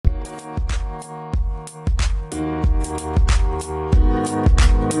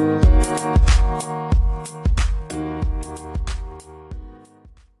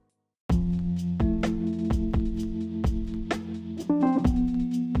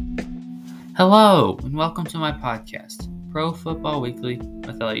Hello, and welcome to my podcast, Pro Football Weekly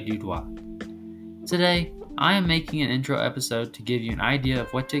with Elliot Dudois. Today, I am making an intro episode to give you an idea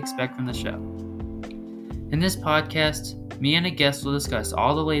of what to expect from the show. In this podcast, me and a guest will discuss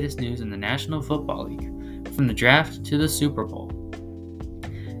all the latest news in the National Football League, from the draft to the Super Bowl.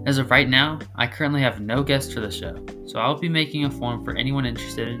 As of right now, I currently have no guests for the show, so I will be making a form for anyone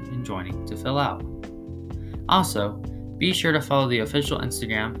interested in joining to fill out. Also, be sure to follow the official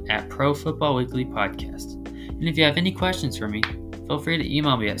Instagram at Pro Football Weekly Podcast. And if you have any questions for me, feel free to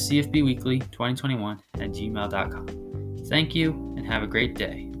email me at cfbweekly2021@gmail.com. Thank you, and have a great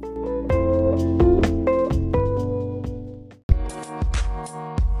day.